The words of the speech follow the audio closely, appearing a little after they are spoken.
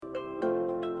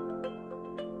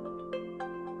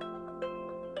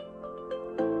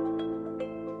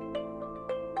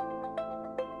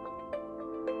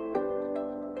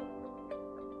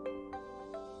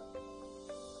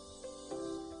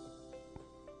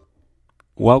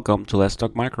Welcome to Let's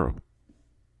Talk Micro.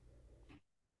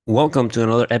 Welcome to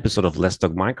another episode of Let's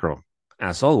Talk Micro.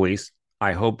 As always,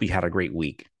 I hope you had a great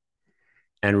week.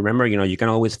 And remember, you can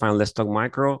always find Let's Talk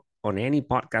Micro on any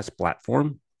podcast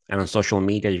platform, and on social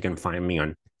media. You can find me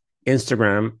on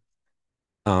Instagram,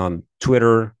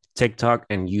 Twitter, TikTok,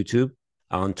 and YouTube.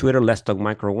 On Twitter, Let's Talk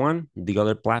Micro One. The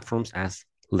other platforms as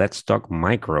Let's Talk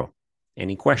Micro.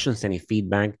 Any questions, any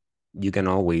feedback, you can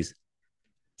always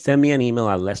send me an email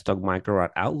at let's talk micro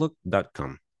at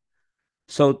outlook.com.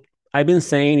 So I've been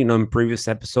saying, in previous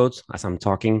episodes as I'm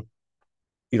talking,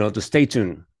 to stay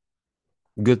tuned.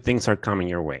 Good things are coming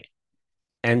your way.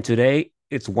 And today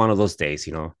it's one of those days.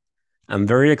 I'm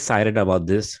very excited about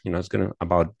this. It's gonna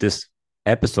about this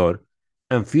episode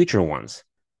and future ones.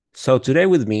 So today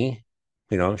with me,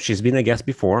 she's been a guest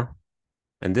before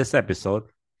in this episode,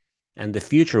 and the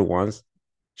future ones,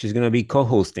 she's gonna be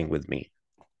co-hosting with me.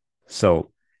 So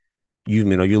you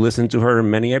listen to her in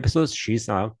many episodes. She's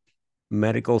a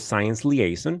medical science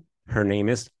liaison. Her name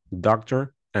is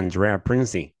Dr. Andrea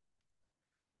Prinzi.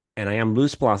 And I am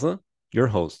Luis Plaza, your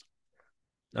host.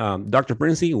 Dr.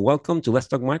 Prinzi, welcome to Let's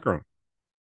Talk Micro.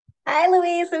 Hi,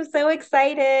 Louise. I'm so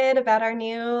excited about our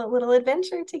new little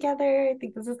adventure together. I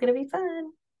think this is going to be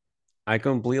fun. I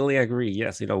completely agree.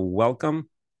 Yes, welcome.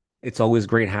 It's always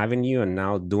great having you, and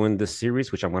now doing this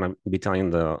series, which I'm going to be telling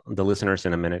the listeners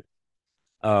in a minute.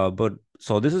 But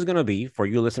so this is going to be for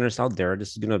you listeners out there.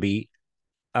 This is going to be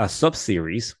a sub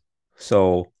series.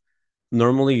 So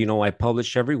normally, I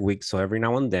publish every week. So every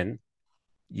now and then,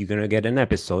 you're going to get an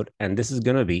episode, and this is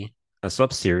going to be a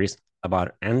sub series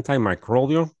about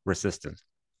antimicrobial resistance,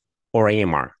 or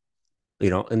AMR.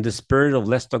 In the spirit of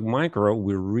Let's Talk Micro,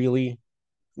 we're really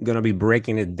going to be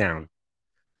breaking it down.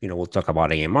 We'll talk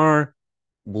about AMR,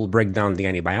 we'll break down the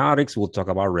antibiotics, we'll talk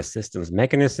about resistance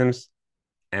mechanisms,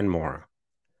 and more.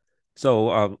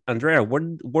 So, Andrea,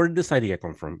 where did this idea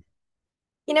come from?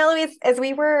 Louise, as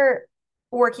we were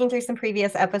working through some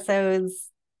previous episodes,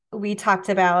 we talked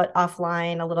about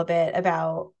offline a little bit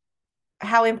about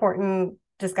how important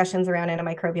discussions around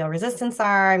antimicrobial resistance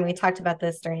are. And we talked about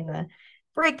this during the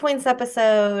breakpoints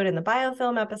episode and the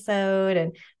biofilm episode.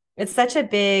 And it's such a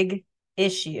big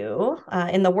issue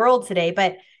in the world today.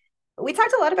 But we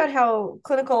talked a lot about how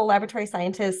clinical laboratory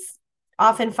scientists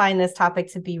often find this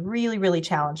topic to be really, really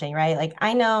challenging, right? Like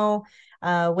I know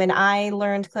when I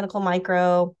learned clinical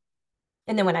micro,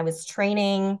 and then when I was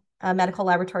training medical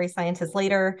laboratory scientists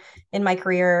later in my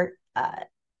career,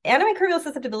 antimicrobial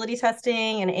susceptibility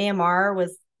testing and AMR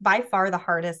was by far the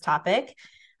hardest topic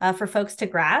for folks to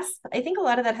grasp. I think a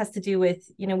lot of that has to do with,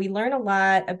 we learn a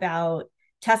lot about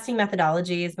testing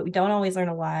methodologies, but we don't always learn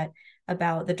a lot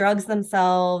about the drugs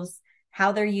themselves,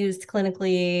 how they're used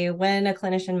clinically, when a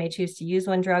clinician may choose to use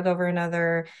one drug over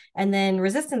another, and then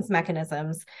resistance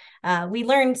mechanisms. We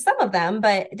learned some of them,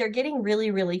 but they're getting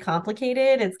really, really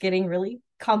complicated. It's getting really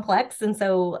complex. And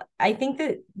so I think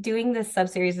that doing this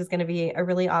subseries is going to be a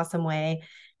really awesome way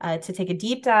to take a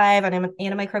deep dive on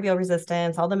antimicrobial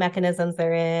resistance, all the mechanisms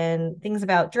they're in, things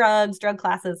about drugs, drug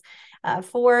classes,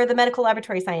 for the medical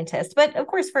laboratory scientist. But of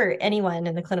course, for anyone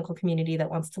in the clinical community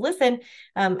that wants to listen,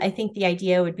 I think the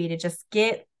idea would be to just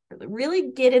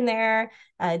really get in there,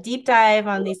 deep dive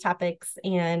on these topics,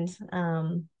 and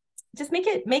just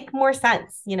make more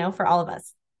sense, for all of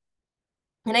us.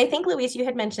 And I think, Luis, you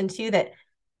had mentioned too that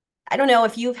I don't know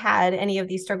if you've had any of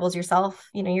these struggles yourself.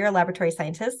 You're a laboratory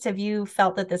scientist. Have you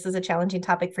felt that this is a challenging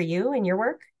topic for you in your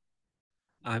work?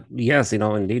 Yes,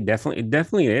 indeed, definitely, it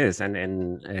definitely is,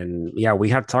 and yeah, we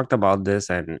had talked about this,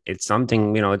 and it's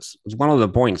something, it's one of the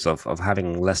points of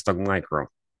having Let's Talk Micro.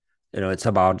 It's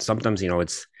about sometimes,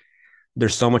 it's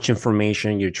there's so much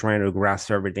information, you're trying to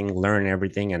grasp everything, learn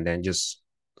everything, and then just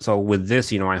so with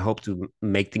this, I hope to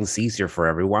make things easier for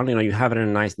everyone. You have it in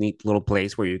a nice, neat little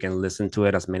place where you can listen to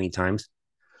it as many times.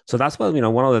 So that's what,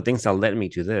 one of the things that led me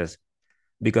to this,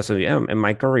 because of, yeah, in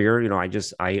my career,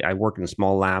 I work in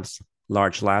small labs,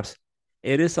 large labs.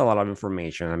 It is a lot of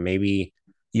information, and maybe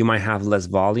you might have less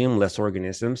volume, less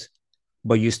organisms,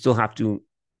 but you still have to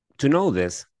know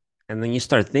this. And then you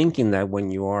start thinking that when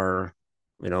you are,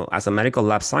 as a medical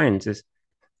lab scientist,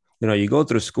 you go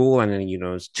through school, and then,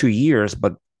 it's 2 years,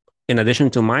 but in addition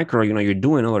to micro, you're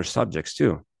doing other subjects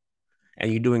too. And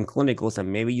you're doing clinicals,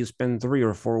 and maybe you spend 3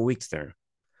 or 4 weeks there.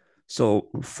 So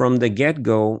from the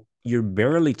get-go, you're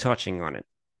barely touching on it.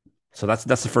 So that's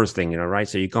the first thing, right?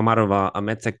 So you come out of a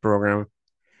med tech program,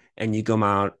 and you come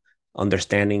out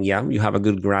understanding, yeah, you have a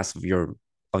good grasp of your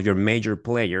major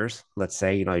players. Let's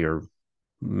say, your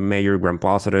major gram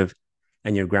positive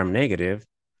and your gram negative.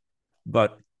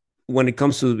 But when it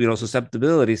comes to,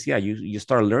 susceptibilities, yeah, you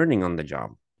start learning on the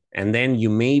job. And then you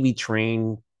maybe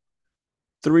train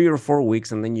 3 or 4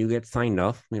 weeks and then you get signed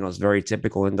off. It's very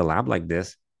typical in the lab like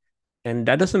this. And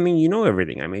that doesn't mean you know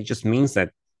everything. I mean, it just means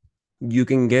that you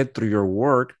can get through your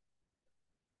work,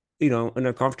 in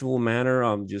a comfortable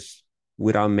manner, just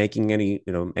without making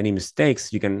any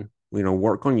mistakes. You can,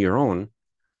 work on your own,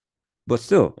 but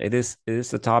still, it is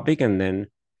a topic. And then,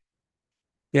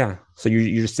 yeah, so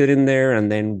you're sitting there,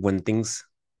 and then when things,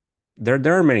 there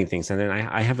are many things, and then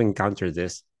I have encountered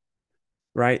this,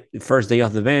 right? The first day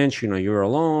off the bench, you're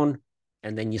alone,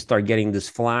 and then you start getting these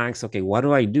flags. Okay, what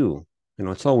do I do?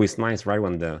 It's always nice, right?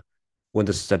 When the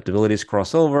susceptibilities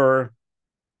cross over,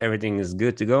 everything is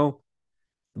good to go.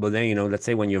 But then, let's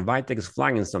say when your Vitek is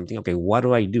flagging something, okay, what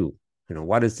do I do?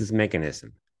 What is this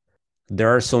mechanism?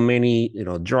 There are so many,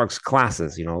 drugs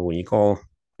classes, when you call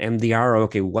MDR,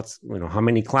 okay, how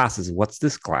many classes? What's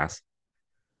this class?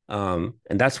 And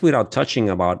that's without touching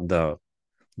about the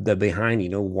behind,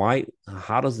 why,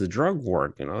 how does the drug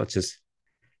work?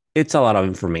 It's a lot of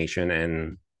information,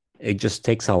 and it just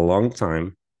takes a long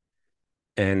time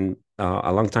and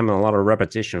a lot of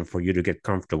repetition for you to get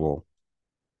comfortable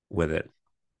with it.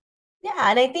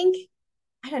 Yeah, and I think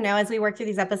I don't know, as we work through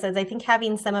these episodes, I think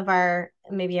having some of our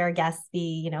maybe our guests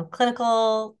be,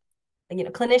 clinical,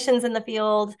 clinicians in the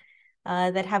field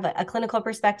that have a clinical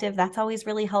perspective, that's always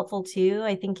really helpful too.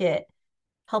 I think it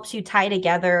helps you tie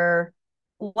together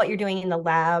what you're doing in the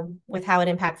lab with how it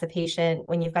impacts a patient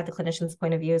when you've got the clinician's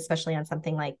point of view, especially on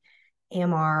something like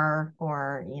AMR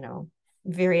or,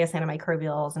 various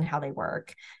antimicrobials and how they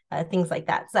work, things like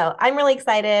that. So I'm really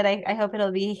excited. I hope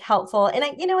it'll be helpful. And I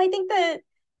think that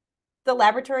the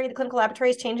clinical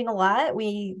laboratory is changing a lot.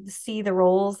 We see the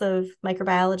roles of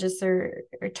microbiologists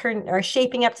are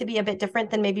shaping up to be a bit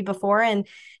different than maybe before. And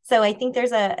so I think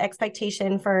there's a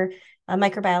expectation for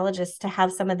microbiologists to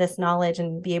have some of this knowledge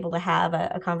and be able to have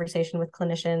a conversation with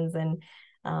clinicians and,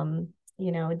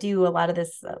 do a lot of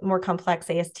this more complex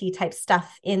AST type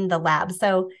stuff in the lab.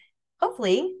 So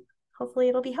hopefully, hopefully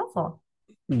it'll be helpful.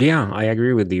 Yeah, I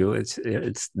agree with you.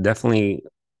 It's definitely,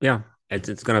 yeah,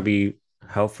 it's gonna be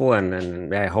helpful,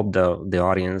 and I hope the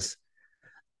audience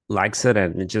likes it,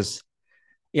 and it just,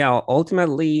 yeah,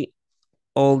 ultimately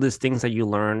all these things that you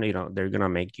learn, they're gonna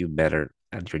make you better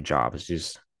at your job.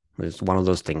 It's one of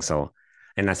those things. So,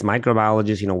 and as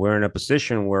microbiologists, we're in a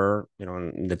position where,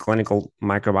 in the clinical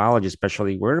microbiology,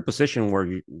 especially, we're in a position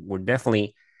where we're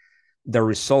definitely the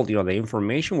result, the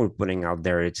information we're putting out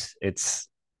there, it's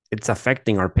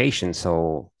affecting our patients.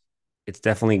 So it's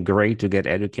definitely great to get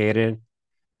educated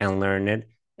and learn it,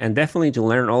 and definitely to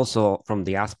learn also from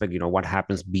the aspect, what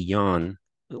happens beyond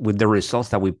with the results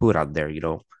that we put out there.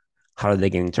 How do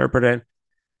they get interpreted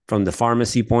from the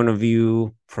pharmacy point of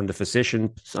view, from the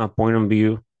physician's point of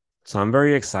view. So I'm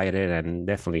very excited, and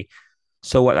definitely.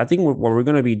 So what I think what we're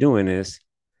going to be doing is,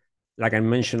 like I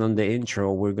mentioned on the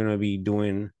intro, we're going to be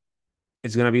doing,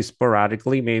 it's going to be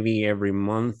sporadically, maybe every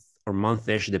month or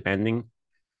month-ish, depending.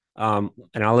 And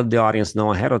I'll let the audience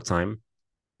know ahead of time.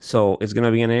 So it's going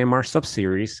to be an AMR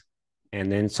sub-series.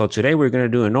 And then, so today we're going to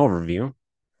do an overview.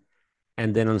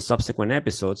 And then on subsequent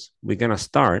episodes, we're going to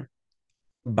start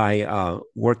by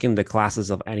working the classes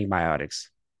of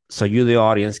antibiotics. So you, the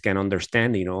audience, can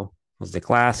understand, what's the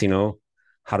class,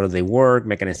 how do they work,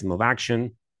 mechanism of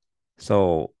action.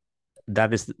 So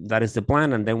that is the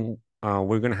plan. And then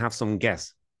we're going to have some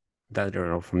guests that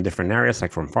are from different areas,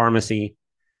 like from pharmacy.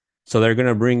 So they're going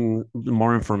to bring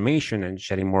more information and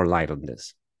shedding more light on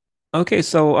this. Okay,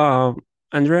 so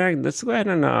Andrea, let's go ahead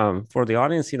and for the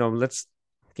audience,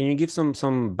 can you give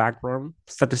some background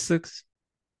statistics?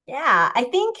 Yeah, I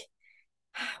think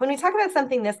when we talk about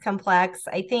something this complex,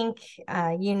 I think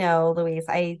Louise,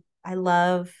 I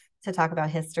love to talk about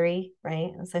history,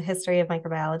 right? So history of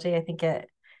microbiology. I think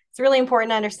it's really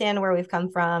important to understand where we've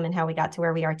come from and how we got to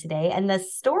where we are today. And the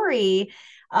story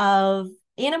of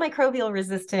antimicrobial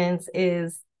resistance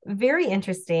is very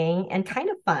interesting and kind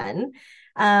of fun.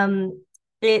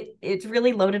 It's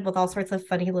really loaded with all sorts of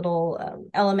funny little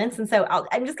elements. And so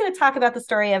I'm just going to talk about the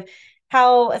story of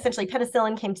how essentially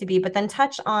penicillin came to be, but then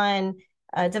touch on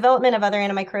development of other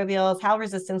antimicrobials, how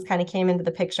resistance kind of came into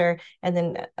the picture, and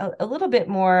then a little bit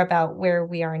more about where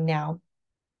we are now.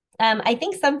 I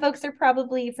think some folks are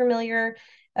probably familiar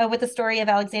with the story of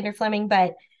Alexander Fleming,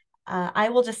 but I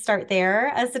will just start there.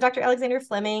 As to Dr. Alexander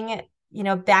Fleming,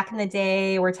 back in the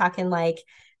day, we're talking like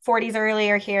 40s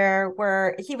earlier here,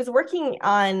 where he was working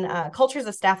on cultures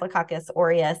of Staphylococcus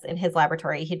aureus in his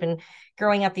laboratory. He'd been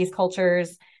growing up these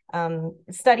cultures,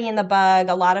 studying the bug.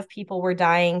 A lot of people were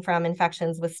dying from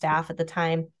infections with staph at the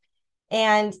time.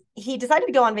 And he decided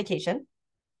to go on vacation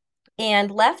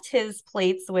and left his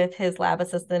plates with his lab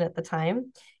assistant at the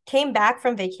time came back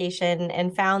from vacation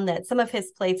and found that some of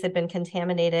his plates had been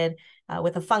contaminated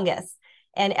with a fungus.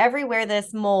 And everywhere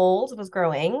this mold was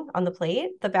growing on the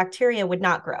plate, the bacteria would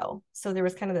not grow. So there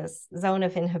was kind of this zone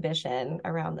of inhibition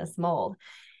around this mold.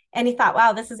 And he thought,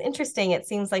 wow, this is interesting. It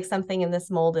seems like something in this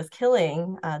mold is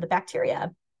killing the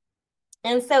bacteria.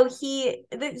 And so he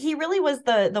really was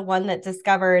the one that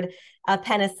discovered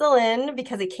penicillin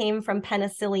because it came from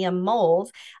Penicillium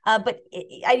mold.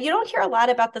 You don't hear a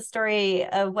lot about the story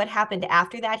of what happened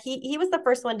after that. He was the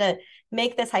first one to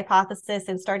make this hypothesis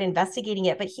and start investigating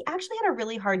it, but he actually had a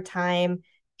really hard time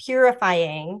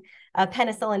purifying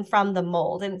penicillin from the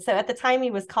mold. And so at the time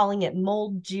he was calling it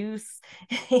mold juice.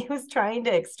 He was trying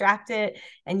to extract it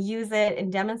and use it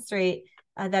and demonstrate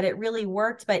that it really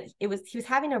worked, but he was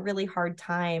having a really hard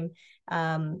time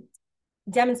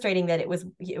demonstrating that it was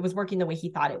working the way he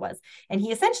thought it was, and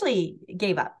he essentially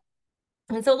gave up.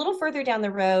 And so a little further down the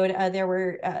road, there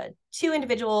were two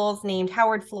individuals named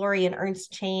Howard Florey and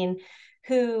Ernst Chain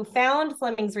who found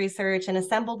Fleming's research and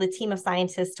assembled a team of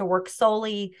scientists to work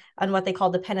solely on what they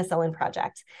called the penicillin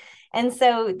project. And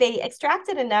so they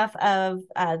extracted enough of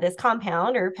this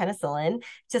compound or penicillin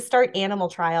to start animal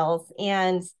trials,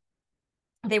 and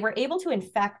they were able to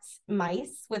infect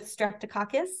mice with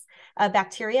streptococcus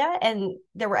bacteria. And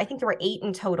I think there were 8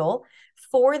 in total.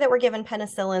 4 that were given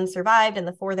penicillin survived, and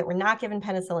the 4 that were not given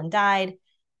penicillin died.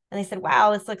 And they said,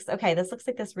 wow, this looks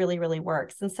like this really, really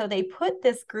works. And so they put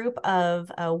this group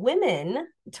of women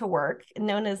to work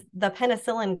known as the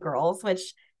penicillin girls,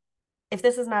 which, if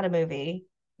this is not a movie,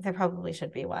 there probably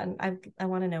should be one. I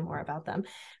want to know more about them.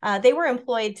 They were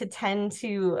employed to tend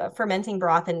to fermenting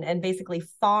broth and basically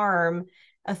farm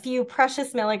a few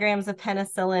precious milligrams of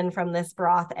penicillin from this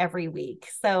broth every week.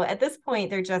 So at this point,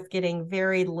 they're just getting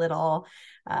very little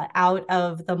out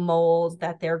of the mold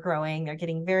that they're growing. They're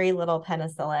getting very little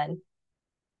penicillin.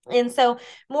 And so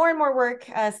more and more work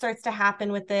starts to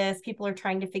happen with this. People are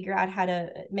trying to figure out how to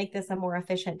make this a more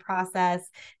efficient process.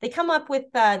 They come up with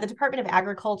the Department of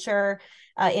Agriculture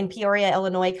in Peoria,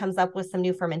 Illinois, comes up with some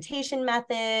new fermentation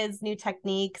methods, new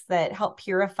techniques that help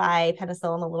purify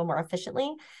penicillin a little more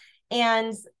efficiently.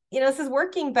 And, this is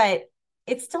working, but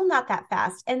it's still not that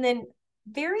fast. And then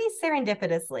very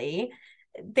serendipitously,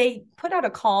 they put out a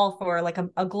call for like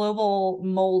a global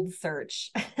mold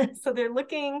search. So they're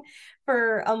looking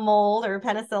for a mold or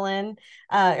penicillin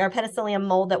or penicillium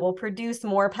mold that will produce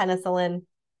more penicillin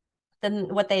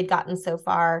than what they'd gotten so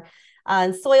far.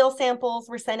 And soil samples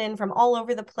were sent in from all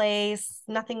over the place.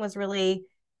 Nothing was really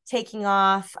taking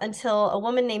off until a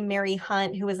woman named Mary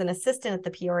Hunt, who was an assistant at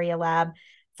the Peoria lab,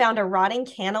 found a rotting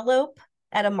cantaloupe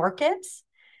at a market,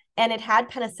 and it had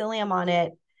penicillium on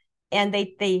it. And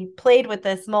they played with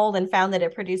this mold and found that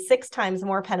it produced 6 times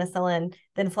more penicillin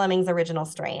than Fleming's original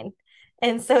strain.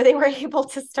 And so they were able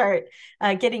to start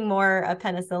getting more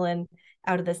penicillin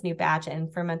out of this new batch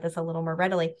and ferment this a little more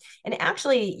readily. And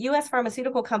actually, US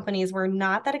pharmaceutical companies were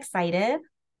not that excited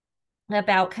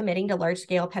about committing to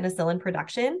large-scale penicillin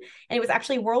production. And it was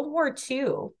actually World War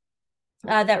II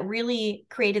that really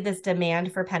created this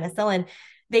demand for penicillin.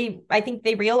 I think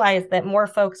they realized that more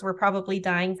folks were probably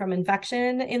dying from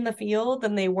infection in the field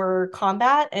than they were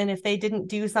combat. And if they didn't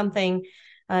do something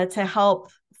to help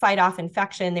fight off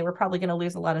infection, they were probably going to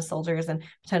lose a lot of soldiers and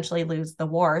potentially lose the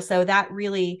war. So that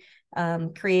really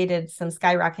created some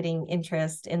skyrocketing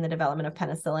interest in the development of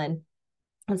penicillin.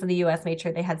 And so the U.S. made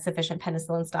sure they had sufficient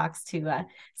penicillin stocks to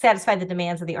satisfy the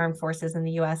demands of the armed forces in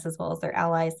the U.S. as well as their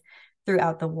allies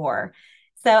throughout the war.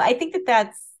 So I think that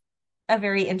that's a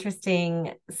very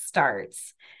interesting start.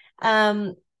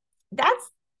 That's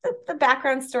the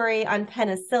background story on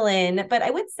penicillin, but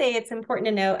I would say it's important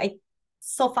to note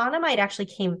sulfonamide actually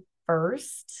came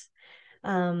first.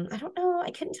 I don't know,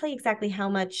 I couldn't tell you exactly how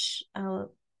much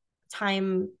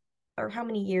time or how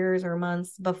many years or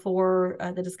months before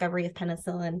the discovery of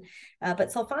penicillin,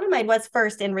 but sulfonamide was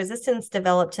first, and resistance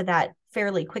developed to that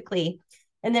fairly quickly.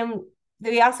 And then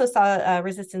we also saw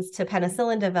resistance to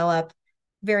penicillin develop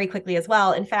very quickly as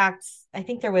well. In fact, I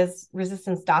think there was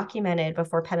resistance documented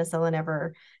before penicillin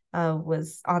ever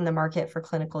was on the market for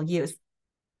clinical use.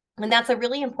 And that's a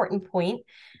really important point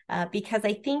because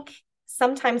I think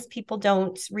sometimes people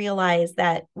don't realize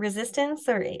that resistance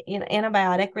or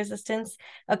antibiotic resistance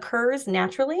occurs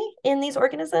naturally in these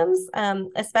organisms,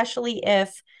 especially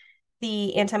if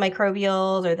the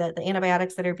antimicrobials or the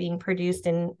antibiotics that are being produced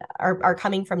are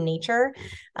coming from nature.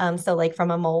 So like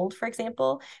from a mold, for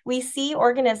example, we see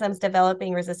organisms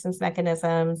developing resistance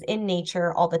mechanisms in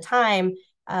nature all the time.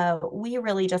 We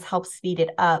really just help speed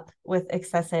it up with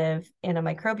excessive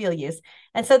antimicrobial use.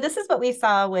 And so this is what we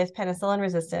saw with penicillin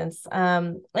resistance.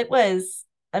 It was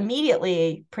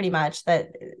immediately pretty much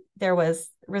that there was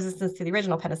resistance to the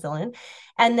original penicillin.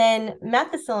 And then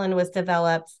methicillin was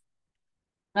developed,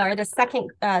 or the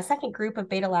second group of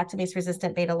beta lactamase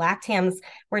resistant beta lactams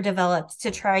were developed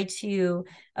to try to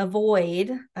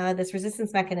avoid this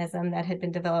resistance mechanism that had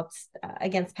been developed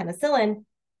against penicillin.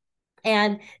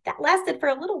 And that lasted for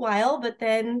a little while, but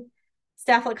then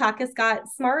Staphylococcus got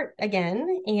smart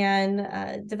again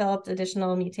and developed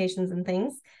additional mutations and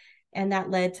things. And that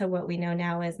led to what we know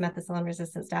now as methicillin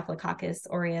resistant Staphylococcus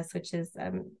aureus, which is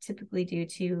typically due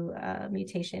to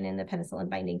mutation in the penicillin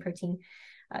binding protein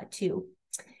 2.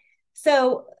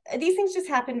 So these things just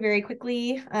happen very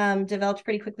quickly, developed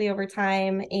pretty quickly over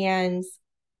time. And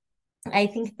I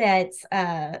think that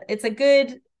it's a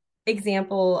good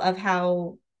example of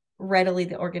how readily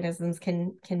the organisms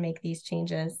can make these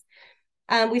changes.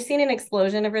 We've seen an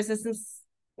explosion of resistance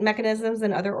mechanisms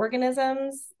in other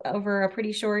organisms over a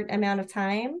pretty short amount of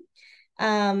time.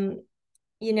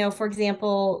 For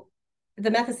example, the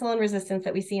methicillin resistance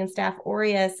that we see in Staph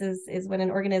aureus is when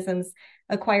an organism's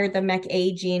acquired the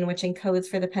MEK-A gene, which encodes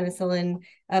for the penicillin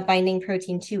binding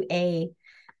protein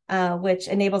 2A, which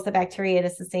enables the bacteria to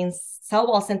sustain cell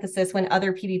wall synthesis when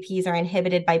other PBPs are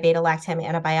inhibited by beta-lactam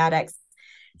antibiotics.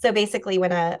 So basically,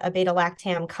 when a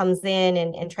beta-lactam comes in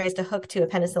and tries to hook to a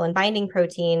penicillin binding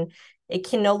protein, it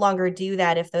can no longer do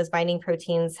that if those binding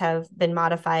proteins have been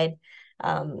modified.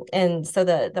 And so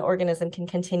the organism can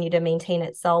continue to maintain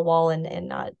its cell wall and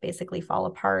not basically fall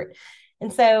apart.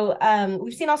 And so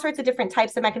we've seen all sorts of different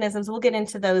types of mechanisms. We'll get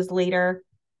into those later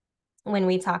when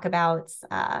we talk about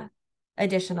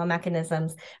additional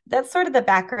mechanisms. That's sort of the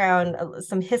background,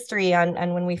 some history on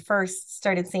when we first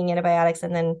started seeing antibiotics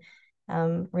and then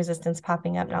resistance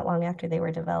popping up not long after they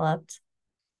were developed.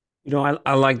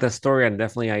 I like that story, and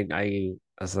definitely I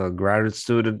as a graduate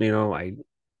student,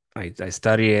 I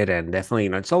study it, and definitely,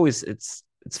 it's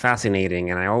fascinating,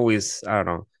 and I always, I don't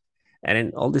know, and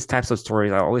in all these types of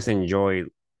stories, I always enjoy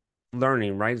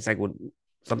learning, right? It's like what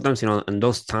sometimes, in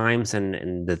those times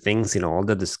and the things, all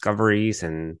the discoveries,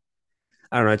 and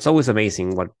I don't know, it's always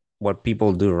amazing what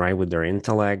people do, right, with their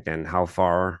intellect and how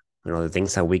far, the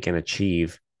things that we can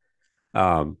achieve.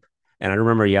 Um, and I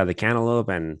remember, yeah, the cantaloupe,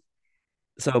 and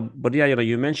so, but yeah,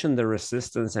 you mentioned the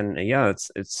resistance, and yeah,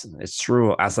 it's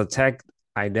true. As a tech,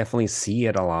 I definitely see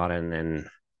it a lot, and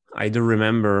I do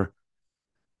remember,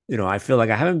 I feel like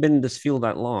I haven't been in this field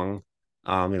that long,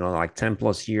 like 10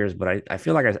 plus years, but I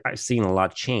feel like I've seen a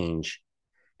lot change.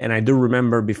 And I do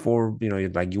remember before,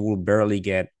 like you will barely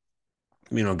get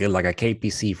like a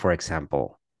KPC, for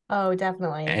example. Oh,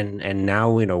 definitely. And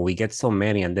now, we get so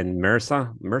many, and then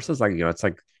MRSA's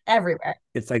like, Everywhere.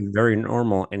 it's like very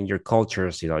normal in your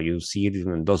cultures, you see it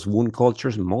in those wound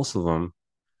cultures, most of them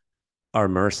are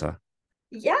MRSA.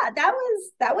 Yeah, that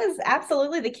was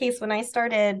absolutely the case when I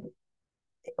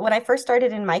first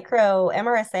started in micro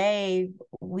MRSA.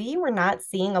 We were not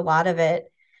seeing a lot of it.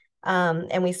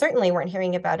 And we certainly weren't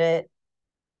hearing about it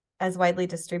as widely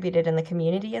distributed in the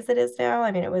community as it is now.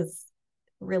 I mean, it was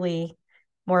really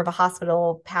more of a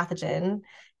hospital pathogen,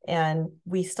 and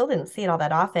we still didn't see it all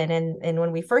that often. And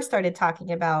when we first started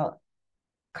talking about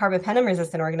carbapenem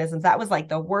resistant organisms, that was like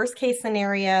the worst case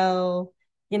scenario.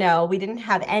 We didn't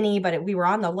have any, but we were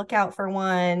on the lookout for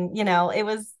one.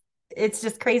 It's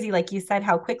just crazy, like you said,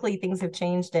 how quickly things have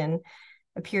changed in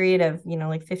a period of,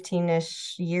 like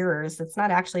 15-ish years. It's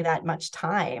not actually that much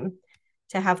time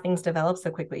to have things develop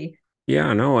so quickly.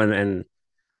 Yeah, no, and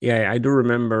yeah, I do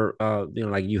remember,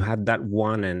 like you had that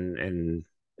one, and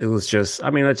it was just, I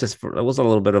mean, it was a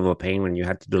little bit of a pain when you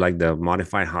had to do like the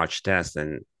modified Hodge test,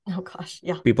 and Oh gosh,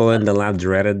 yeah. people in the lab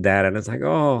dreaded that, and it's like,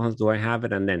 oh, do I have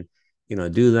it? And then,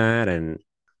 do that, and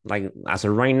like as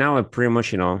of right now, I pretty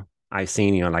much, I've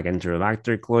seen, like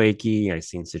Enterobacter cloacae, I've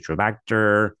seen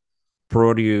Citrobacter,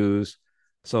 Proteus.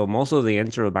 So most of the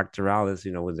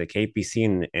Enterobacterialis, with the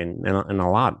KPC, and a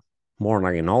lot more,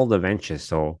 like in all the benches.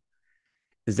 So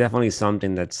it's definitely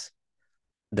something that's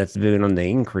been on the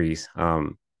increase.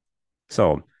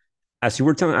 So as you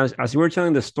were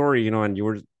telling the story, and you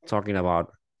were talking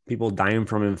about people dying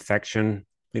from infection,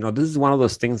 this is one of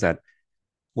those things that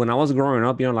when I was growing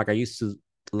up, like I used to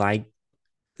like,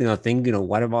 think,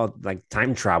 what about like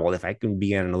time travel? If I can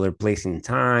be at another place in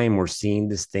time or seeing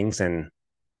these things. And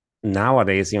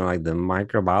nowadays, like the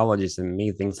microbiologist in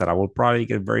me thinks that I will probably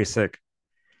get very sick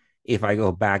if I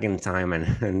go back in time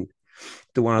and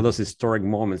to one of those historic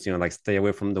moments, like stay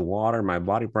away from the water. My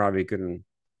body probably couldn't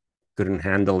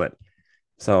handle it.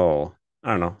 So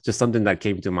I don't know, just something that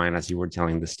came to mind as you were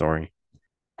telling the story.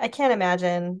 I can't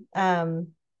imagine.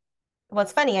 Well,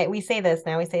 it's funny. We say this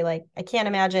now. We say, like, I can't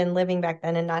imagine living back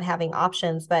then and not having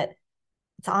options. But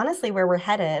it's honestly where we're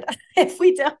headed if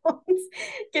we don't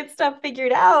get stuff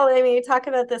figured out. I mean, talk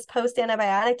about this post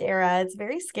antibiotic era. It's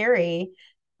very scary,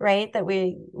 right? That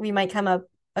we might come up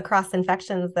across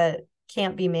infections that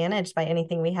can't be managed by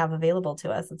anything we have available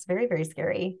to us. It's very, very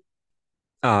scary.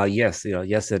 Yes,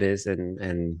 yes it is.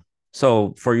 And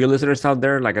so for your listeners out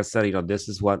there, like I said, this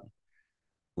is what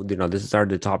this are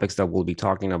the topics that we'll be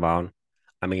talking about.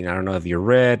 I mean, I don't know if you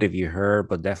read, if you heard,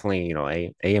 but definitely,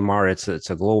 AMR, it's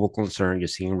a global concern. You're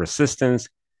seeing resistance.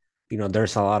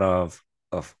 There's a lot of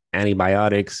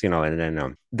antibiotics, and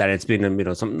then that it's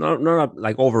been, some not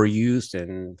like overused,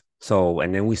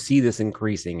 and then we see this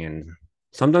increasing, and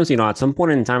sometimes, at some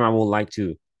point in time, I would like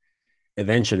to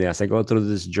eventually, as I go through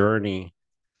this journey,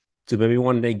 to maybe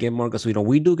one day get more, because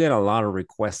we do get a lot of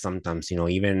requests sometimes,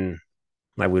 even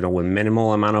like we don't with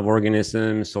minimal amount of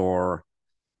organisms, or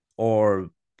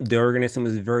the organism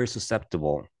is very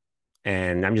susceptible.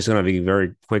 And I'm just going to be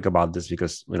very quick about this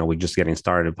because we're just getting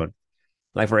started. But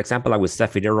like for example, like with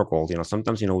staphylococcus,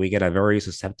 sometimes we get a very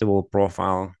susceptible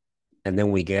profile, and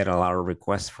then we get a lot of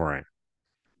requests for it.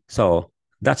 So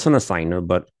that's on a side note.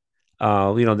 But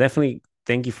definitely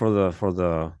thank you for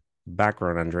the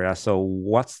background, Andrea. So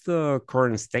what's the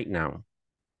current state now?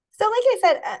 So, like I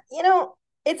said,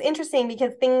 it's interesting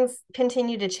because things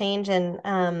continue to change,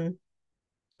 and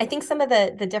I think some of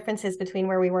the differences between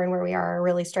where we were and where we are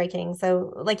really striking.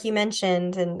 So, like you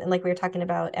mentioned, and like we were talking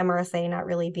about MRSA not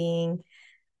really being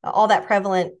all that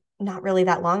prevalent not really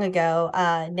that long ago.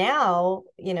 Now,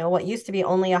 what used to be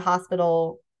only a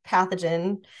hospital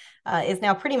pathogen is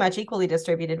now pretty much equally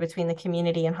distributed between the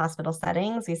community and hospital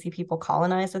settings. You see people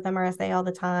colonized with MRSA all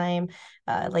the time.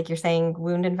 Like you're saying,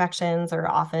 wound infections are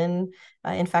often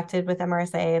infected with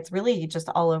MRSA. It's really just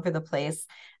all over the place.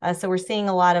 So we're seeing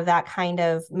a lot of that kind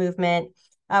of movement.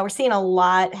 We're seeing a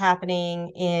lot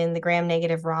happening in the gram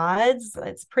negative rods.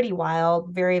 It's pretty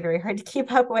wild, very, very hard to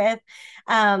keep up with.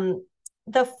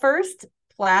 The first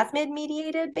plasmid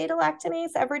mediated beta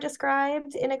lactamase ever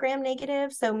described in a gram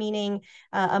negative, so meaning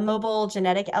a mobile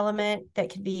genetic element that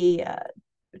could be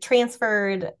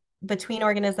transferred between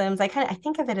organisms. I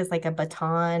think of it as like a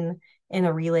baton in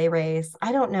a relay race.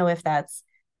 I don't know if that's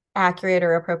accurate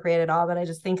or appropriate at all, but I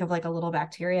just think of like a little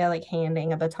bacteria like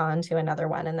handing a baton to another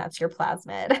one, and that's your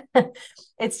plasmid.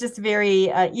 It's just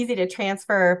very easy to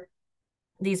transfer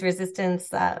these resistance,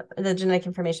 the genetic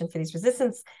information for these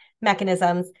resistance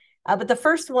mechanisms. But the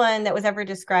first one that was ever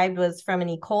described was from an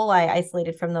E. coli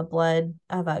isolated from the blood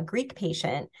of a Greek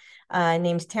patient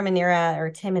named Timonera,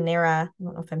 I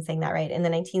don't know if I'm saying that right, in the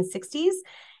 1960s.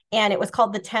 And it was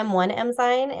called the TEM1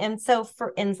 enzyme. And so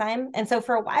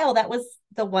for a while, that was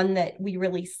the one that we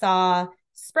really saw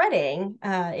spreading.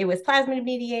 It was plasmid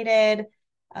mediated.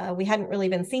 We hadn't really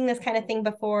been seeing this kind of thing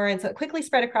before. And so it quickly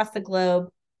spread across the globe,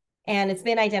 and it's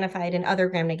been identified in other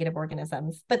gram-negative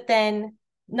organisms. But then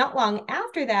not long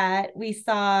after that, we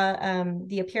saw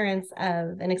the appearance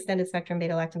of an extended spectrum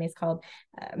beta lactamase called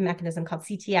mechanism called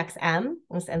CTXM.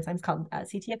 This enzyme is called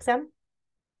CTXM.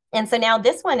 And so now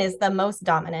this one is the most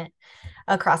dominant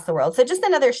across the world. So just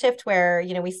another shift where,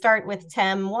 we start with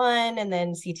TEM1 and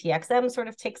then CTXM sort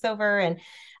of takes over. And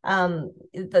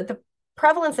the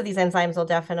prevalence of these enzymes will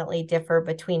definitely differ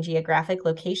between geographic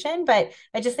location, but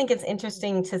I just think it's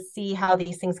interesting to see how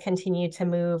these things continue to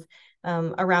move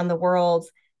around the world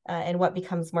and what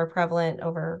becomes more prevalent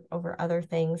over other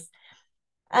things.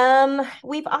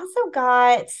 We've also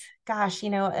got,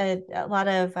 a lot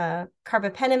of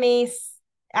carbapenemase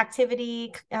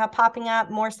activity popping up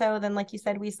more so than, like you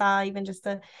said, we saw even just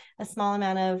a small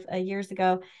amount of years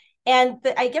ago. And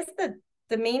I guess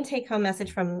the main take home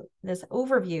message from this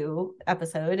overview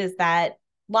episode is that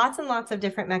lots and lots of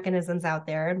different mechanisms out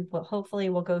there, and hopefully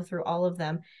we'll go through all of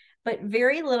them, but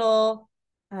very little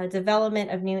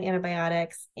development of new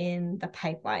antibiotics in the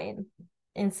pipeline.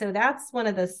 And so that's one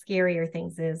of the scarier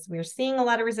things is we're seeing a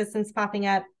lot of resistance popping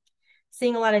up,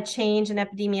 seeing a lot of change in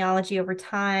epidemiology over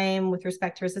time with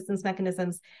respect to resistance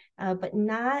mechanisms, but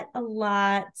not a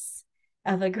lot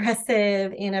of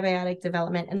aggressive antibiotic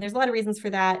development. And there's a lot of reasons for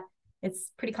that.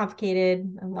 It's pretty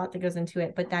complicated, a lot that goes into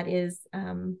it, but that is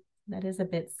a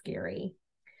bit scary.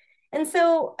 And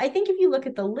so I think if you look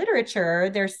at the literature,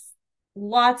 there's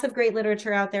lots of great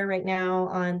literature out there right now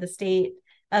on the state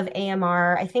of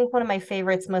AMR. I think one of my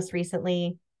favorites most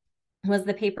recently was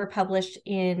the paper published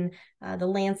in the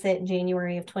Lancet in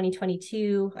January of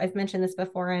 2022. I've mentioned this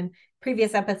before in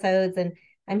previous episodes, and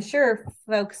I'm sure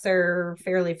folks are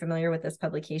fairly familiar with this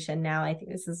publication now. I think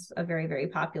this is a very, very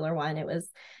popular one. It was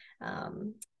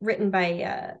written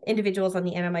by individuals on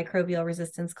the Antimicrobial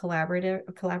Resistance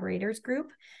Collaborators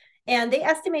Group. And they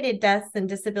estimated deaths and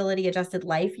disability adjusted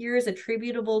life years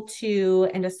attributable to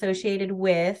and associated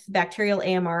with bacterial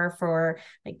AMR for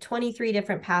like 23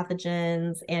 different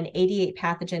pathogens and 88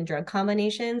 pathogen drug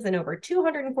combinations in over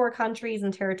 204 countries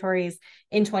and territories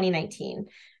in 2019.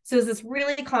 So it's this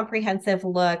really comprehensive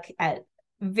look at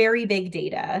very big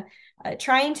data,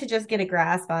 trying to just get a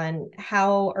grasp on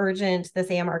how urgent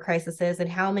this AMR crisis is and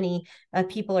how many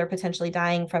people are potentially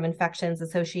dying from infections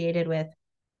associated with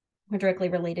or directly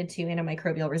related to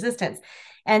antimicrobial resistance.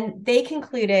 And they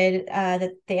concluded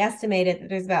that they estimated that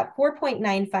there's about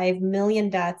 4.95 million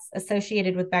deaths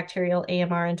associated with bacterial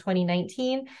AMR in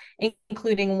 2019,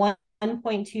 including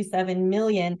 1.27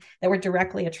 million that were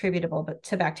directly attributable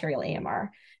to bacterial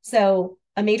AMR. So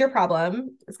a major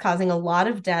problem is causing a lot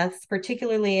of deaths,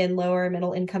 particularly in lower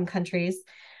middle income countries,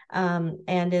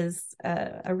 and is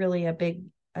a really a big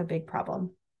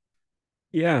problem.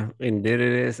 Yeah, indeed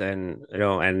it is.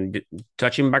 And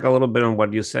touching back a little bit on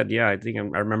what you said, yeah, I think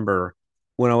I remember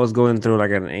when I was going through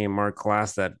like an AMR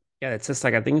class that yeah, it's just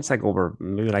like I think it's like over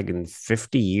maybe like in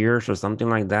 50 years or something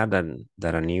like that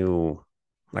that a new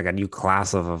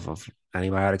class of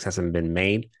antibiotics hasn't been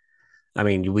made. I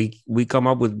mean, we come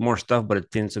up with more stuff, but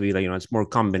it tends to be like, it's more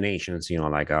combinations,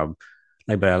 like like a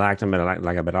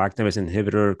beta-lactamase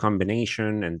inhibitor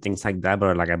combination and things like that,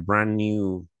 but like a brand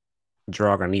new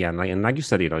drug. And yeah, and like you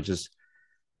said, just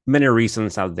many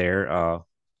reasons out there.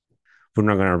 We're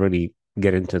not gonna really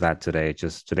get into that today.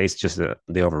 Just today's just the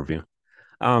overview.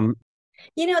 Um,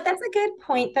 That's a good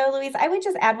point, though, Louise. I would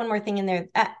just add one more thing in there.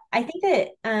 I think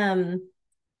that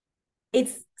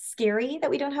it's scary that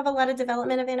we don't have a lot of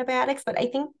development of antibiotics, but I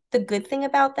think the good thing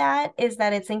about that is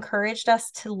that it's encouraged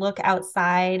us to look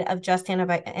outside of just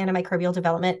antimicrobial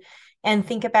development and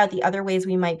think about the other ways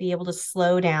we might be able to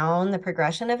slow down the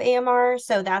progression of AMR.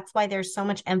 So that's why there's so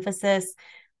much emphasis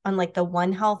on like the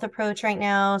One Health approach right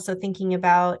now. So thinking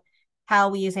about how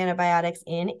we use antibiotics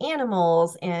in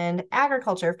animals and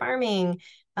agriculture, farming,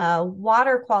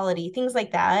 water quality, things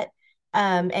like that,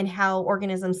 and how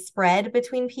organisms spread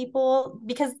between people.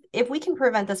 Because if we can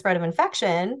prevent the spread of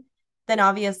infection, then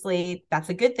obviously that's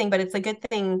a good thing. But it's a good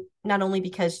thing not only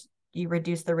because you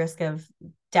reduce the risk of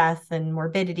death and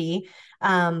morbidity,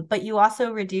 but you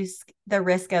also reduce the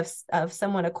risk of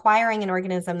someone acquiring an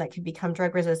organism that could become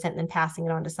drug resistant and then passing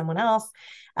it on to someone else.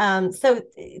 So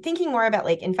thinking more about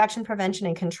like infection prevention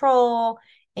and control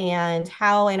and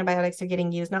how antibiotics are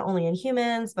getting used not only in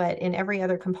humans, but in every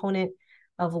other component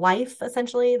of life,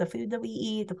 essentially, the food that we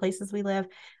eat, the places we live.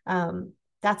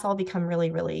 That's all become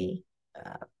really, really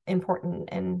important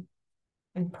and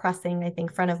pressing, I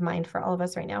think, front of mind for all of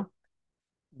us right now.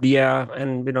 yeah,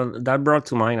 and that brought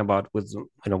to mind about with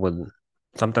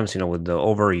sometimes with the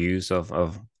overuse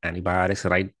of antibiotics.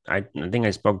 That I think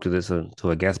I spoke to this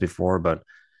to a guest before, but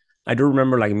I do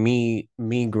remember like me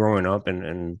growing up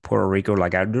in Puerto Rico.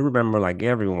 Like I do remember like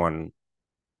everyone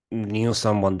knew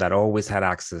someone that always had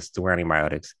access to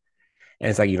antibiotics. And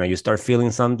it's like, you start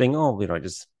feeling something, oh,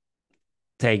 just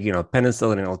take,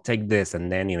 penicillin, and I'll take this.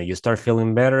 And then, you start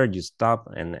feeling better, you stop,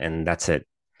 and that's it.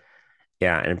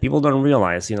 Yeah. And people don't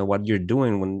realize, what you're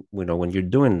doing when you're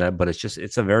doing that, but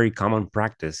it's a very common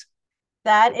practice.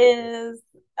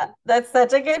 That's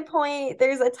such a good point.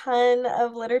 There's a ton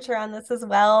of literature on this as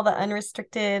well, the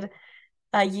unrestricted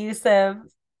use of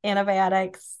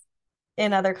antibiotics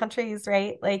in other countries,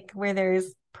 right? Like where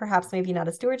there's perhaps maybe not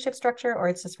a stewardship structure, or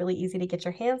it's just really easy to get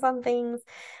your hands on things.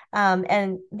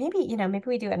 And maybe, maybe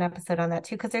we do an episode on that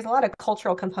too, because there's a lot of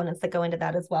cultural components that go into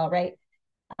that as well, right?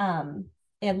 Um,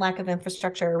 and lack of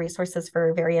infrastructure or resources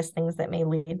for various things that may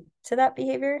lead to that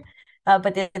behavior.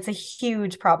 But it's a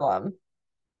huge problem,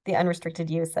 the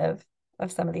unrestricted use of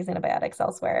some of these antibiotics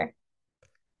elsewhere.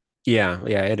 Yeah,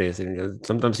 yeah, it is. And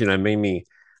sometimes, it made me,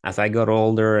 as I got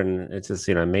older, and it's just,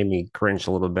 it made me cringe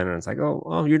a little bit. And it's like,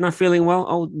 oh, you're not feeling well.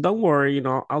 Oh, don't worry.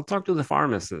 I'll talk to the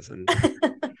pharmacist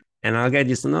and I'll get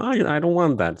you some. No, I don't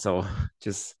want that. So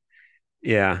just,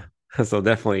 yeah. So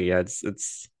definitely, yeah,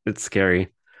 it's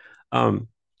scary. Um,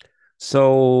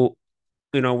 so,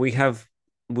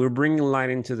 we're bringing light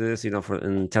into this, for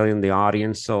and telling the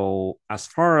audience. So as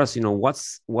far as,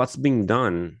 what's being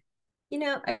done.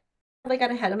 I probably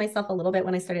got ahead of myself a little bit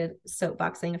when I started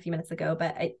soapboxing a few minutes ago,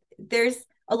 but there's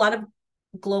a lot of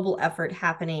global effort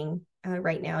happening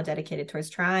right now dedicated towards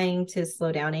trying to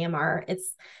slow down AMR.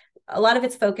 It's a lot of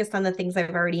it's focused on the things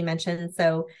I've already mentioned.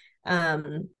 So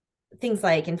things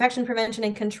like infection prevention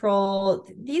and control.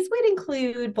 These would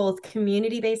include both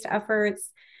community-based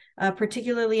efforts,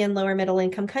 particularly in lower middle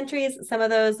income countries. Some of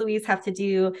those, Louise, have to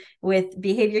do with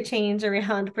behavior change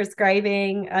around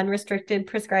prescribing, unrestricted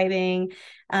prescribing.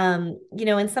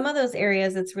 In some of those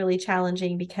areas, it's really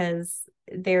challenging because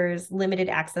there's limited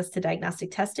access to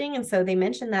diagnostic testing. And so they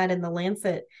mentioned that in the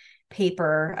Lancet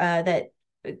paper, that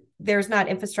there's not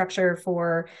infrastructure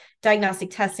for diagnostic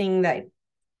testing that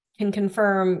can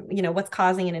confirm, what's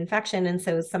causing an infection. And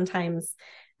so sometimes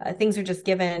things are just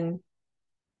given,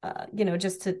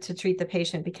 just to treat the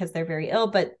patient because they're very ill,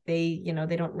 but they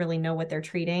don't really know what they're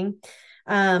treating.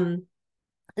 Although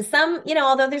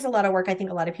there's a lot of work, I think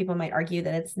a lot of people might argue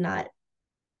that it's not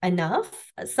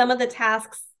enough. Some of the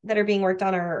tasks that are being worked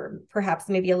on are perhaps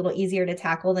maybe a little easier to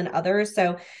tackle than others.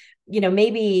 So,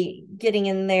 maybe getting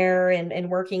in there and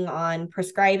working on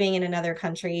prescribing in another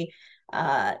country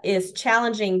is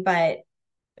challenging, but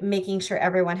making sure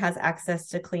everyone has access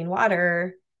to clean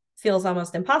water feels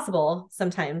almost impossible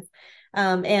sometimes.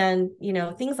 And,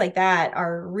 things like that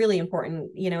are really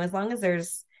important. As long as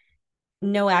there's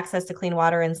no access to clean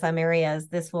water in some areas,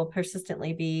 this will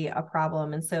persistently be a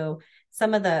problem. And so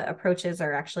some of the approaches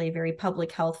are actually very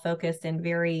public health focused and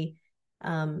very,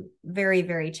 very,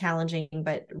 very challenging,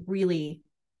 but really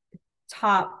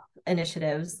top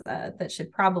initiatives that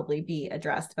should probably be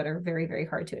addressed, but are very, very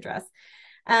hard to address.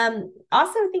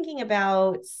 Also thinking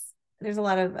about, there's a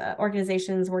lot of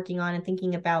organizations working on and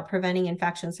thinking about preventing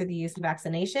infections through the use of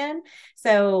vaccination.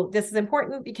 So this is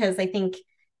important because I think,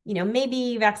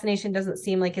 maybe vaccination doesn't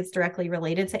seem like it's directly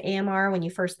related to AMR when you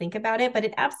first think about it, but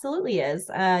it absolutely is.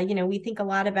 We think a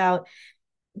lot about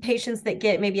patients that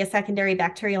get maybe a secondary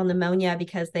bacterial pneumonia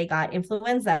because they got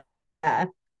influenza.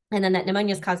 And then that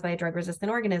pneumonia is caused by a drug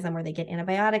resistant organism where they get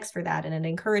antibiotics for that. And it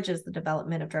encourages the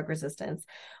development of drug resistance.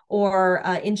 Or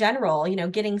in general,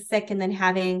 getting sick and then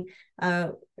having,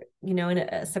 a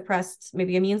suppressed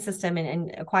maybe immune system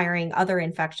and acquiring other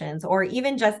infections, or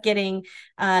even just getting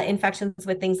infections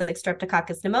with things like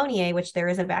Streptococcus pneumoniae, which there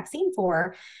is a vaccine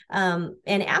for. And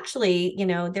actually,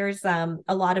 there's a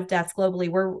lot of deaths globally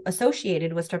were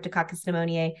associated with Streptococcus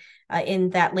pneumoniae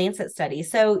in that Lancet study.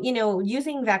 So,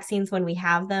 using vaccines when we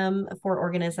have them for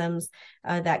organisms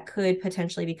that could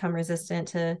potentially become resistant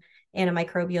to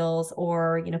antimicrobials,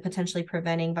 or, potentially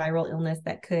preventing viral illness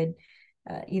that could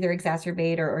either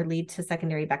exacerbate or lead to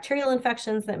secondary bacterial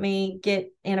infections that may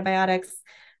get antibiotics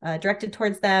directed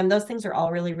towards them. Those things are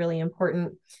all really, really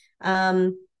important.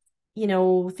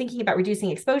 Thinking about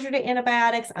reducing exposure to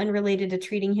antibiotics unrelated to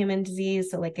treating human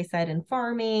disease. So like I said, in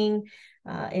farming,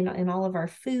 in all of our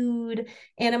food,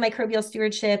 antimicrobial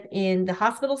stewardship in the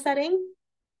hospital setting,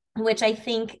 which I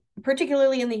think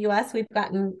particularly in the US, we've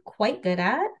gotten quite good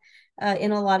at.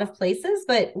 In a lot of places,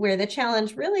 but where the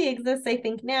challenge really exists, I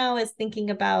think now, is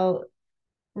thinking about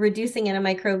reducing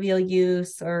antimicrobial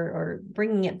use or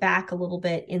bringing it back a little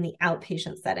bit in the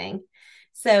outpatient setting.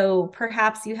 So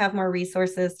perhaps you have more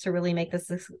resources to really make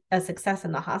this a success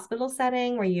in the hospital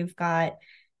setting, where you've got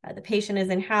the patient is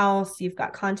in-house, you've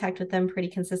got contact with them pretty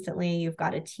consistently, you've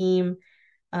got a team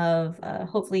of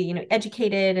hopefully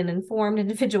educated and informed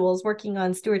individuals working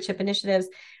on stewardship initiatives,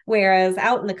 whereas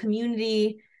out in the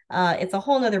community, it's a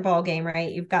whole nother ball game,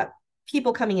 right? You've got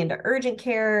people coming into urgent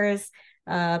cares,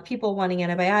 people wanting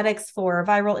antibiotics for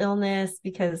viral illness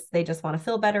because they just want to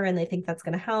feel better and they think that's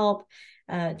going to help.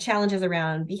 Challenges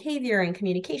around behavior and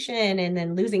communication, and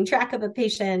then losing track of a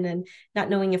patient and not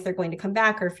knowing if they're going to come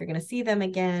back or if you're going to see them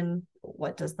again.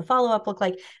 What does the follow-up look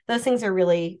like? Those things are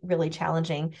really, really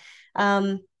challenging.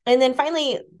 And then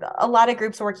finally, a lot of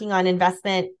groups working on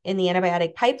investment in the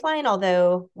antibiotic pipeline,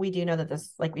 although we do know that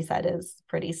this, like we said, is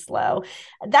pretty slow.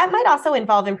 That might also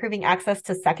involve improving access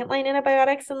to second-line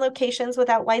antibiotics in locations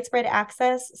without widespread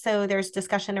access. So there's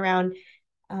discussion around,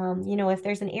 if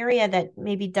there's an area that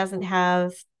maybe doesn't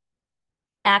have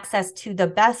access to the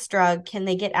best drug, can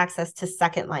they get access to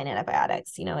second-line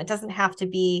antibiotics? It doesn't have to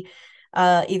be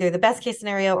either the best case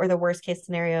scenario or the worst case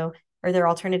scenario. Or there are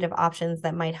alternative options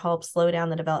that might help slow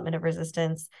down the development of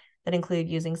resistance that include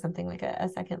using something like a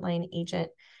second line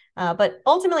agent. But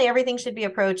ultimately, everything should be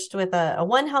approached with a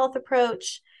One Health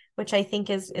approach, which I think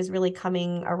is really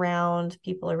coming around.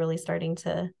 People are really starting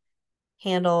to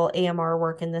handle AMR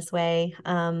work in this way.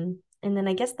 And then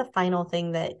I guess the final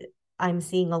thing that I'm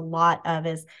seeing a lot of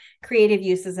is creative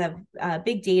uses of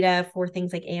big data for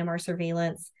things like AMR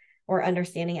surveillance, or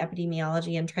understanding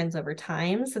epidemiology and trends over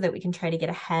time, so that we can try to get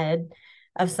ahead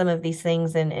of some of these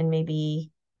things and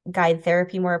maybe guide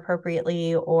therapy more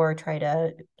appropriately, or try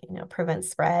to prevent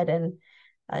spread and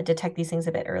detect these things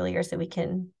a bit earlier, so we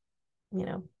can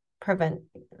prevent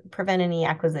any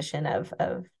acquisition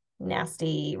of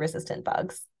nasty resistant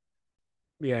bugs.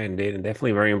 Yeah, indeed, and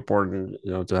definitely very important,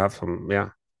 to have some, yeah,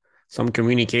 some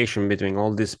communication between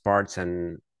all these parts,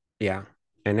 and yeah,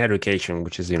 and education,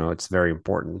 which is, it's very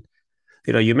important.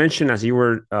 You mentioned, as you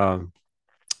were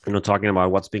talking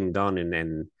about what's being done,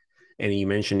 and you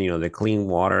mentioned, the clean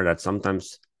water that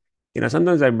sometimes,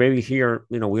 sometimes I maybe here,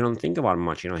 we don't think about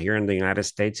much. Here in the United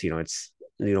States, it's,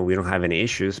 we don't have any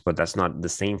issues, but that's not the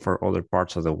same for other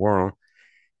parts of the world.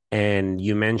 And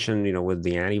you mentioned, with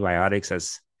the antibiotics,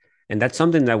 and that's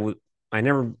something that I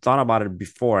never thought about it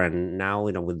before. And now,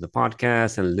 with the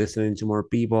podcast and listening to more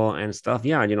people and stuff,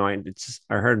 yeah,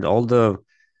 I heard all the,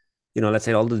 let's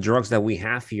say all the drugs that we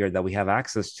have here that we have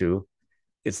access to,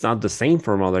 it's not the same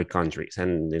from other countries.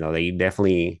 And, they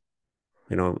definitely,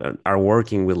 are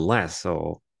working with less.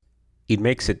 So it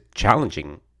makes it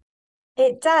challenging.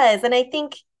 It does. And I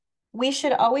think we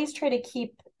should always try to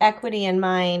keep equity in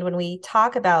mind when we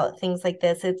talk about things like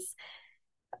this.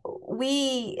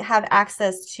 We have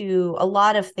access to a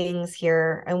lot of things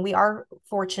here, and we are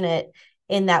fortunate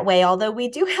in that way, although we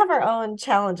do have our own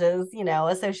challenges,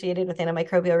 associated with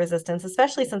antimicrobial resistance,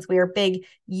 especially since we are big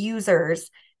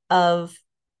users of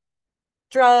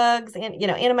drugs and,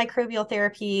 antimicrobial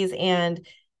therapies and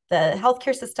the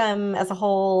healthcare system as a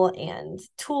whole and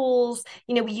tools.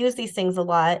 We use these things a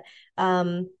lot.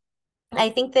 I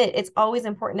think that it's always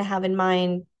important to have in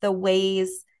mind the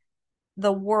ways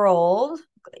the world,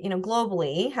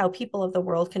 globally, how people of the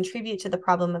world contribute to the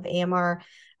problem of AMR,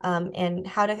 and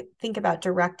how to think about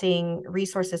directing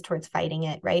resources towards fighting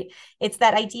it, right? It's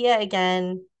that idea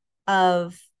again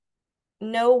of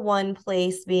no one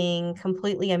place being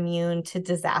completely immune to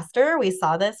disaster. We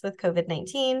saw this with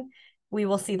COVID-19. We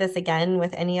will see this again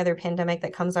with any other pandemic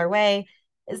that comes our way.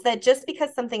 Is that just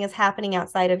because something is happening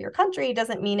outside of your country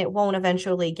doesn't mean it won't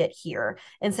eventually get here.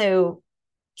 And so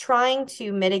trying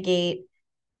to mitigate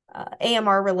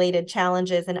AMR related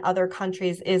challenges in other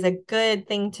countries is a good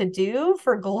thing to do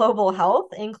for global health,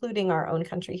 including our own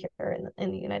country here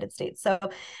in the United States. So,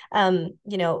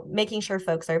 making sure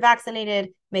folks are vaccinated,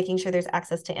 making sure there's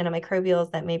access to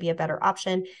antimicrobials, that may be a better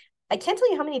option. I can't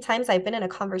tell you how many times I've been in a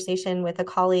conversation with a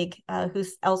colleague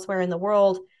who's elsewhere in the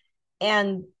world,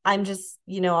 and I'm just,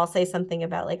 I'll say something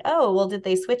about like, oh, well, did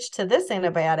they switch to this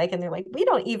antibiotic? And they're like, we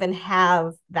don't even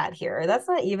have that here. That's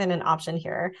not even an option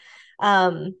here.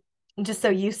 I'm just so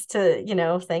used to,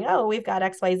 saying, oh, we've got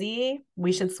XYZ,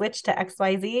 we should switch to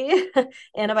XYZ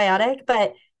antibiotic.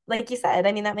 But like you said,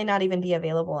 I mean, that may not even be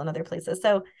available in other places.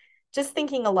 So just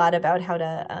thinking a lot about how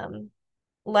to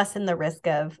lessen the risk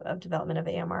of development of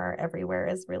AMR everywhere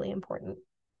is really important.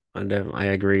 And I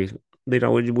agree.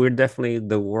 We're definitely,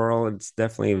 the world. It's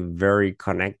definitely very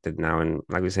connected now, and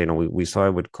like we say, we saw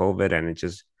it with COVID, and it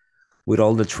just, with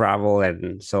all the travel,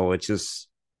 and so it's just,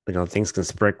 things can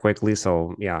spread quickly.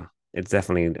 So yeah, it's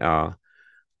definitely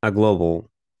a global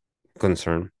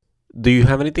concern. Do you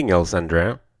have anything else,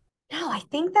 Andrea? No, I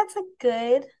think that's a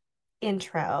good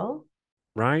intro.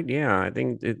 Right? Yeah, I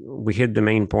think we hit the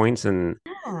main points, and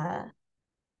Yeah.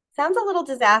 Sounds a little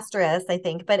disastrous, I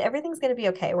think, but everything's going to be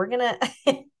okay. We're going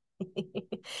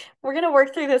to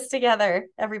work through this together,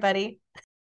 everybody.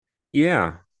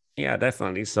 yeah, yeah,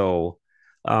 definitely. So,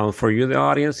 for you, the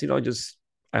audience, just,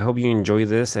 I hope you enjoy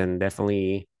this, and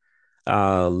definitely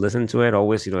listen to it.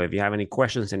 Always, if you have any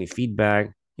questions, any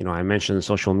feedback, I mentioned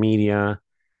social media,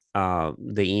 the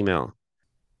email.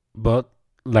 But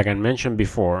like I mentioned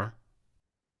before,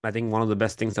 I think one of the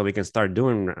best things that we can start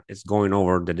doing is going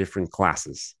over the different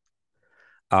classes.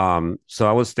 So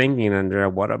I was thinking, Andrea,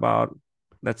 what about,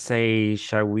 let's say,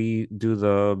 shall we do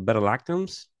the beta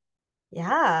lactams?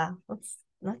 Yeah,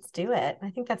 let's do it.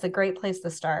 I think that's a great place to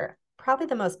start. Probably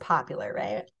the most popular,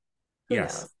 right? Who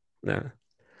Yes. knows? Yeah.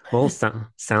 Well,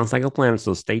 sounds like a plan.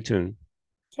 So stay tuned.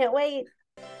 Can't wait.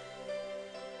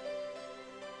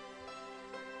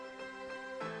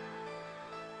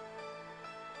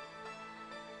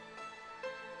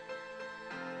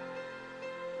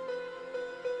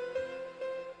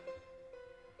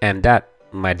 And that,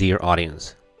 my dear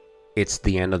audience, it's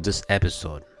the end of this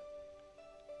episode.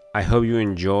 I hope you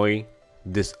enjoy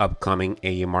this upcoming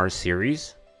AMR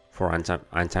series for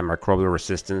antimicrobial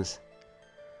resistance.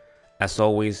 As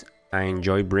always, I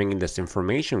enjoy bringing this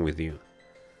information with you.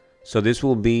 So this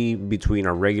will be between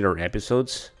our regular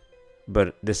episodes,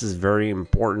 but this is very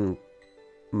important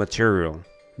material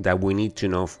that we need to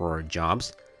know for our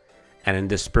jobs. And in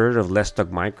the spirit of Let's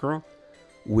Talk Micro,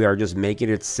 we are just making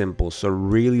it simple, so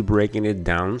really breaking it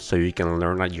down so you can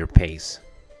learn at your pace.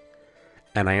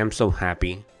 And I am so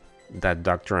happy that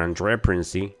Dr. Andrea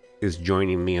Prinzi is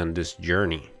joining me on this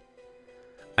journey.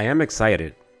 I am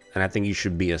excited, and I think you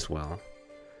should be as well.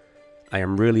 I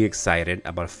am really excited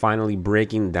about finally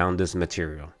breaking down this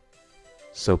material.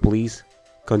 So please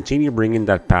Continue bringing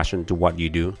that passion to what you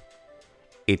do.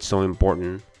 It's so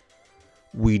important.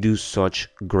 We do such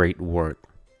great work.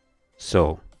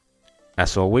 So,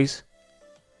 as always,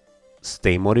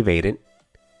 stay motivated,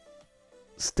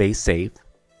 stay safe,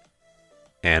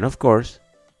 and of course,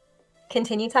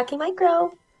 Continue talking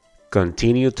micro.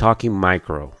 continue talking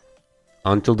micro.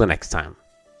 Until the next time.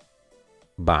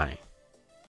 Bye.